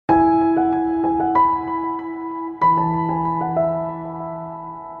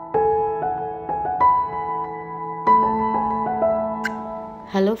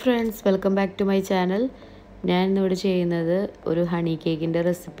Hello friends, welcome back to my channel. ഞാൻ ഇന്നിവിടെ ചെയ്യുന്നത് ഒരു ഹണി കേക്കിൻ്റെ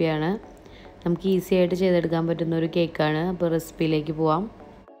റെസിപ്പിയാണ്. നമുക്ക് ഈസി ആയിട്ട് ചെയ്തെടുക്കാൻ പറ്റുന്ന ഒരു കേക്കാണ്. അപ്പോൾ റെസിപ്പിയിലേക്ക് പോവാം.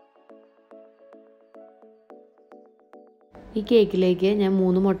 ഈ കേക്കിലേക്ക് ഞാൻ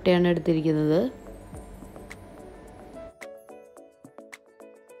 3 മുട്ടയാണ് എടുത്തിരിക്കുന്നത്.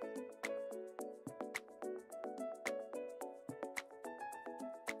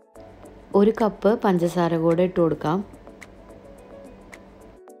 ഒരു കപ്പ് പഞ്ചസാര കൂടെ ഇട്ട് കൊടുക്കാം.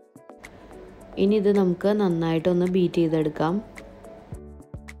 ഇനി ഇത് നമുക്ക് നന്നായിട്ടൊന്ന് ബീറ്റ് ചെയ്തെടുക്കാം.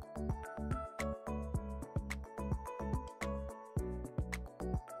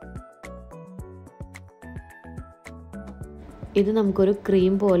 ഇത് നമുക്കൊരു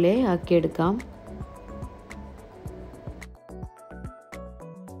ക്രീം പോലെ ആക്കിയെടുക്കാം.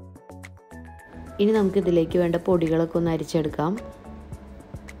 ഇനി നമുക്കിതിലേക്ക് വേണ്ട പൊടികളൊക്കെ ഒന്ന് അരിച്ചെടുക്കാം.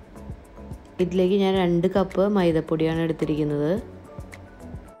 ഇതിലേക്ക് ഞാൻ 2 കപ്പ് മൈദപ്പൊടിയാണ് എടുത്തിരിക്കുന്നത്.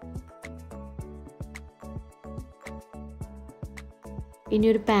 ഇനി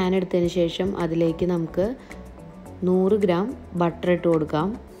ഒരു പാൻ എടുത്തതിന് ശേഷം അതിലേക്ക് നമുക്ക് 100 ഗ്രാം ബട്ടർ ഇട്ട് കൊടുക്കാം.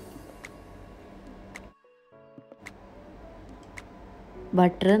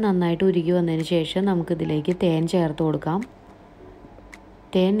 ബട്ടർ നന്നായിട്ട് ഉരുകി വന്നതിന് ശേഷം നമുക്കിതിലേക്ക് തേൻ ചേർത്ത് കൊടുക്കാം.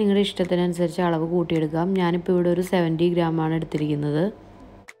 തേൻ നിങ്ങളുടെ ഇഷ്ടത്തിനനുസരിച്ച് അളവ് കൂട്ടിയെടുക്കാം. ഞാനിപ്പോൾ ഇവിടെ ഒരു 70 ഗ്രാമാണ് എടുത്തിരിക്കുന്നത്.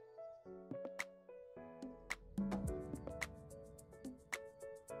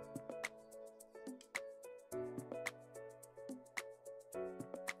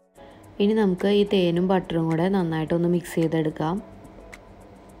 ഇനി നമുക്ക് ഈ തേനും ബട്ടറും കൂടെ നന്നായിട്ടൊന്ന് മിക്സ് ചെയ്തെടുക്കാം.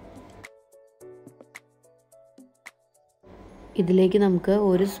 ഇതിലേക്ക് നമുക്ക്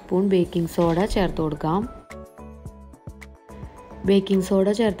 1 സ്പൂൺ ബേക്കിംഗ് സോഡ ചേർത്ത് കൊടുക്കാം. ബേക്കിംഗ് സോഡ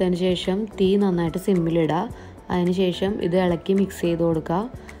ചേർത്തതിന് ശേഷം തീ നന്നായിട്ട് സിമ്മിലിടുക. അതിനുശേഷം ഇത് ഇളക്കി മിക്സ് ചെയ്ത് കൊടുക്കുക.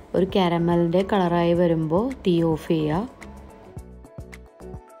 ഒരു കാരമലിൻ്റെ കളറായി വരുമ്പോൾ തീ ഓഫ് ചെയ്യുക.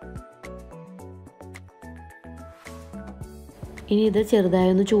 ഇനി ഇത് ചെറുതായി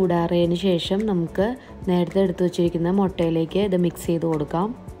ഒന്ന് ചൂടാറിയതിന് ശേഷം നമുക്ക് നേരത്തെ എടുത്തു വച്ചിരിക്കുന്ന മുട്ടയിലേക്ക് ഇത് മിക്സ് ചെയ്ത് കൊടുക്കാം.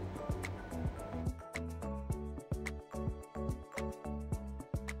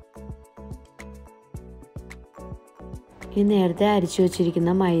 ഈ നേരത്തെ അരിച്ചു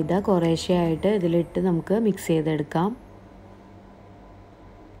വച്ചിരിക്കുന്ന മൈദ കുറേശ്ശെയായിട്ട് ഇതിലിട്ട് നമുക്ക് മിക്സ് ചെയ്തെടുക്കാം.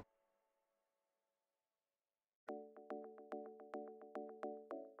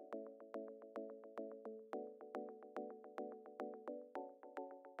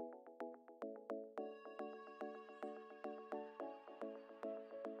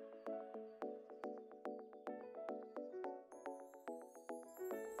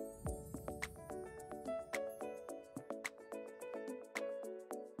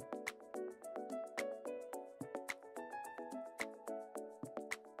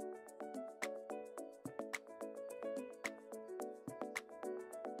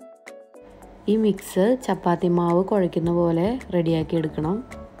 ഈ മിക്സ് ചപ്പാത്തി മാവ് കുഴയ്ക്കുന്ന പോലെ റെഡിയാക്കി എടുക്കണം.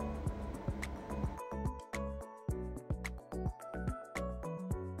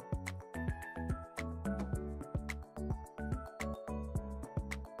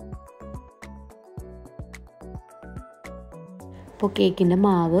 ഇപ്പോൾ കേക്കിൻ്റെ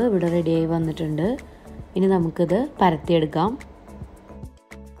മാവ് ഇവിടെ റെഡിയായി വന്നിട്ടുണ്ട്. ഇനി നമുക്കിത് പരത്തിയെടുക്കാം.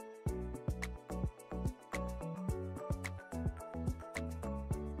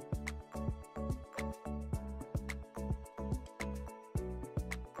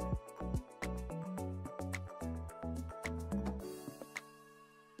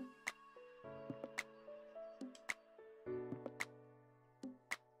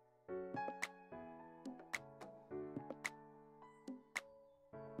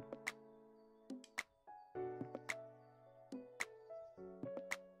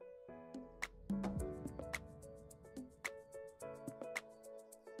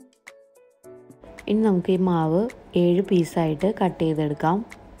 ഇനി നമുക്ക് ഈ മാവ് 7 പീസായിട്ട് കട്ട് ചെയ്തെടുക്കാം.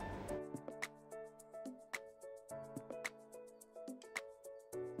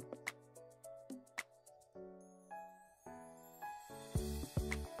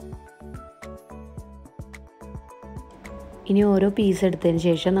 ഇനി ഓരോ പീസ് എടുത്തതിന്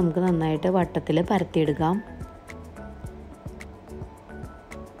ശേഷം നമുക്ക് നന്നായിട്ട് വട്ടത്തിൽ പരത്തിയെടുക്കാം.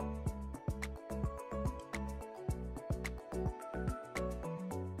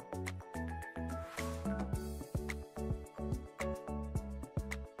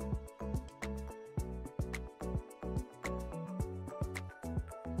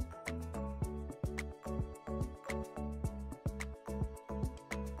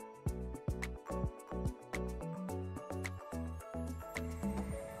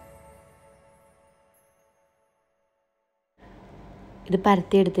 ഇത്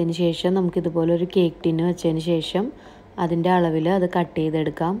പരത്തിയെടുത്തതിന് ശേഷം നമുക്കിതുപോലെ ഒരു കേക്ക് ടിന്ന് വെച്ചതിന് ശേഷം അതിൻ്റെ അളവിൽ അത് കട്ട്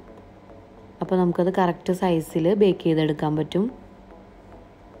ചെയ്തെടുക്കാം. അപ്പോൾ നമുക്കത് കറക്റ്റ് സൈസിൽ ബേക്ക് ചെയ്തെടുക്കാൻ പറ്റും.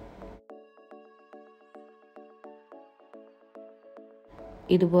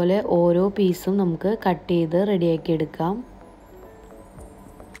 ഇതുപോലെ ഓരോ പീസും നമുക്ക് കട്ട് ചെയ്ത് റെഡിയാക്കി എടുക്കാം.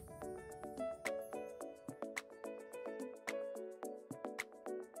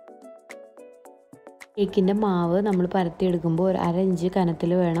 കേക്കിൻ്റെ മാവ് നമ്മൾ പരത്തിയെടുക്കുമ്പോൾ ഒരു 1/2 ഇഞ്ച്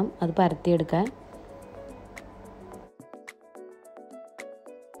കനത്തിൽ വേണം അത് പരത്തിയെടുക്കാൻ.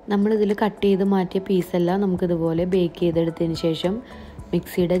 നമ്മളിതിൽ കട്ട് ചെയ്ത് മാറ്റിയ പീസെല്ലാം നമുക്കിതുപോലെ ബേക്ക് ചെയ്തെടുത്തതിന് ശേഷം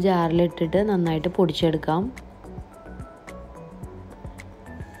മിക്സിയുടെ ജാറിലിട്ടിട്ട് നന്നായിട്ട് പൊടിച്ചെടുക്കാം.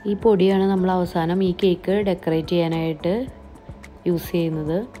 ഈ പൊടിയാണ് നമ്മൾ അവസാനം ഈ കേക്ക് ഡെക്കറേറ്റ് ചെയ്യാനായിട്ട് യൂസ്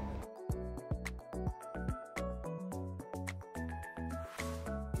ചെയ്യുന്നത്.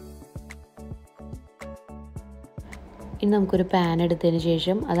 ഇനി നമുക്കൊരു പാൻ എടുത്തതിന്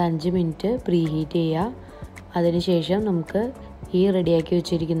ശേഷം അത് 5 മിനിറ്റ് പ്രീ ഹീറ്റ് ചെയ്യുക. അതിനുശേഷം നമുക്ക് ഈ റെഡിയാക്കി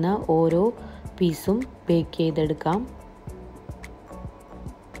വെച്ചിരിക്കുന്ന ഓരോ പീസും ബേക്ക് ചെയ്തെടുക്കാം.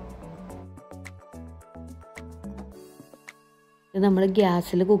 ഇത് നമ്മൾ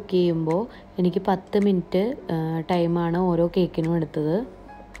ഗ്യാസിൽ കുക്ക് ചെയ്യുമ്പോൾ എനിക്ക് 10 മിനിറ്റ് ടൈമാണ് ഓരോ കേക്കിനും എടുത്തത്.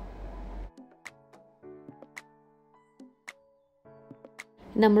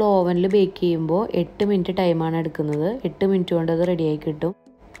 നമ്മൾ ഓവനിൽ ബേക്ക് ചെയ്യുമ്പോൾ 8 മിനിറ്റ് ടൈമാണ് എടുക്കുന്നത്. 8 മിനിറ്റ് കൊണ്ട് അത് റെഡിയായി കിട്ടും.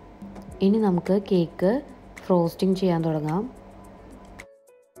 ഇനി നമുക്ക് കേക്ക് ഫ്രോസ്റ്റിംഗ് ചെയ്യാൻ തുടങ്ങാം.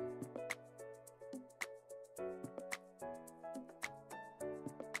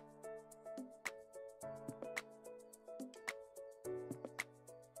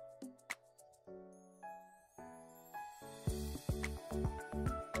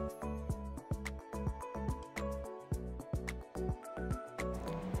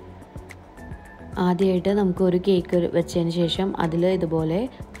 ആദ്യമായിട്ട് നമുക്ക് ഒരു കേക്ക് വെച്ചതിന് ശേഷം അതിൽ ഇതുപോലെ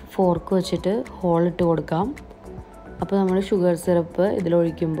ഫോർക്ക് വെച്ചിട്ട് ഹോളിട്ട് കൊടുക്കാം. അപ്പോൾ നമ്മൾ ഷുഗർ സിറപ്പ്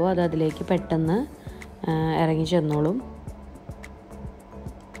ഇതിലൊഴിക്കുമ്പോൾ അത് അതിലേക്ക് പെട്ടെന്ന് ഇറങ്ങി ചെന്നോളും.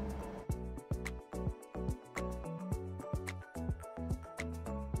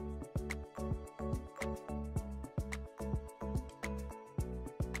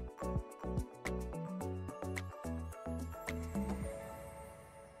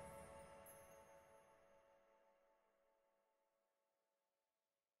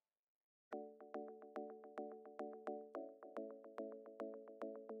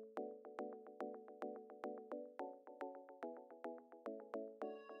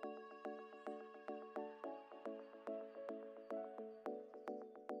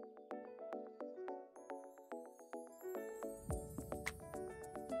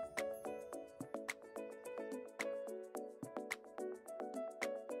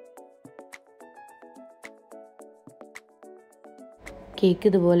 കേക്ക്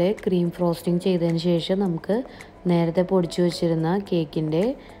ഇതുപോലെ ക്രീം ഫ്രോസ്റ്റിംഗ് ചെയ്തതിന് ശേഷം നമുക്ക് നേരത്തെ പൊടിച്ചു വെച്ചിരുന്ന കേക്കിൻ്റെ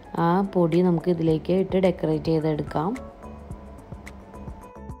ആ പൊടി നമുക്ക് ഇതിലേക്ക് ഇട്ട് ഡെക്കറേറ്റ് ചെയ്തെടുക്കാം.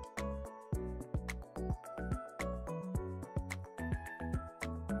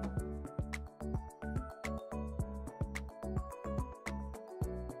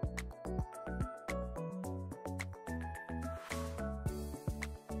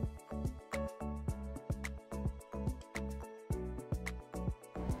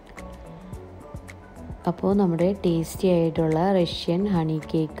 അപ്പോൾ നമ്മുടെ ടേസ്റ്റി ആയിട്ടുള്ള റഷ്യൻ ഹണി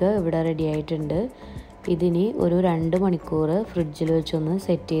കേക്ക് ഇവിടെ റെഡി ആയിട്ടുണ്ട്. ഇതിന് ഒരു 2 മണിക്കൂർ ഫ്രിഡ്ജിൽ വെച്ചൊന്ന്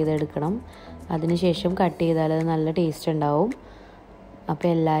സെറ്റ് ചെയ്തെടുക്കണം. അതിനുശേഷം കട്ട് ചെയ്താൽ അത് നല്ല ടേസ്റ്റ് ഉണ്ടാവും. അപ്പോൾ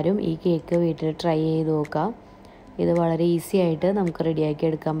എല്ലാവരും ഈ കേക്ക് വീട്ടിൽ ട്രൈ ചെയ്ത് നോക്കാം. ഇത് വളരെ ഈസി ആയിട്ട് നമുക്ക് റെഡിയാക്കി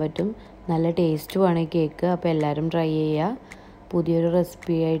എടുക്കാൻ പറ്റും. നല്ല ടേസ്റ്റുമാണ് ഈ കേക്ക്. അപ്പോൾ എല്ലാവരും ട്രൈ ചെയ്യുക. പുതിയൊരു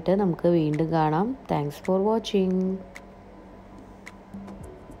റെസിപ്പി ആയിട്ട് നമുക്ക് വീണ്ടും കാണാം. Thanks for watching.